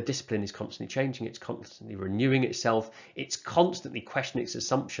that the discipline is constantly changing, it's constantly renewing itself, it's constantly questioning its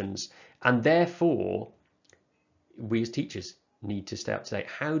assumptions, and therefore we as teachers need to stay up to date.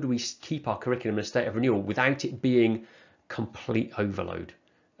 How do we keep our curriculum in a state of renewal without it being complete overload?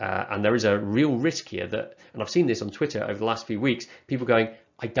 And there is a real risk here that, and I've seen this on Twitter over the last few weeks, people going,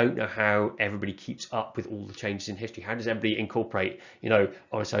 I don't know how everybody keeps up with all the changes in history. How does everybody incorporate,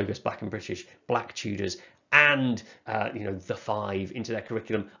 Horace August, Black and British, Black Tudors, and, the five into their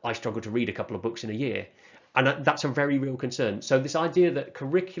curriculum? I struggle to read a couple of books in a year. And that's a very real concern. So this idea that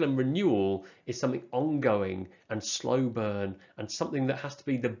curriculum renewal is something ongoing and slow burn and something that has to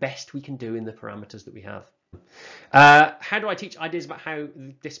be the best we can do in the parameters that we have. How do I teach ideas about how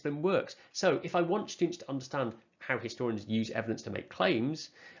the discipline works? So if I want students to understand how historians use evidence to make claims,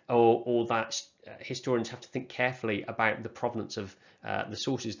 or that historians have to think carefully about the provenance of the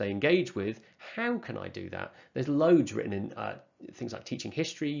sources they engage with, how can I do that? There's loads written in things like teaching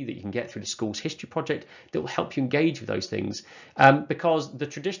history that you can get through the school's history project that will help you engage with those things. Because the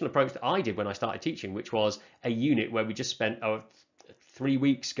traditional approach that I did when I started teaching, which was a unit where we just spent 3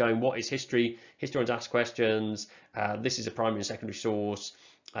 weeks going, what is history? Historians ask questions. This is a primary and secondary source.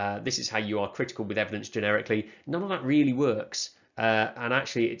 This is how you are critical with evidence generically. None of that really works. And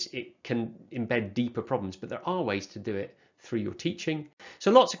actually, it can embed deeper problems, but there are ways to do it through your teaching. So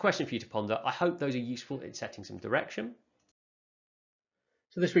lots of questions for you to ponder. I hope those are useful in setting some direction.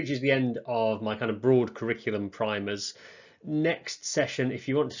 So this reaches the end of my kind of broad curriculum primers. Next session, if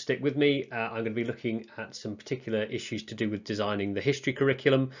you want to stick with me, I'm going to be looking at some particular issues to do with designing the history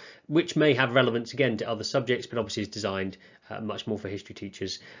curriculum, which may have relevance again to other subjects, but obviously is designed much more for history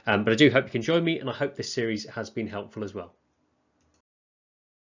teachers. But I do hope you can join me, and I hope this series has been helpful as well.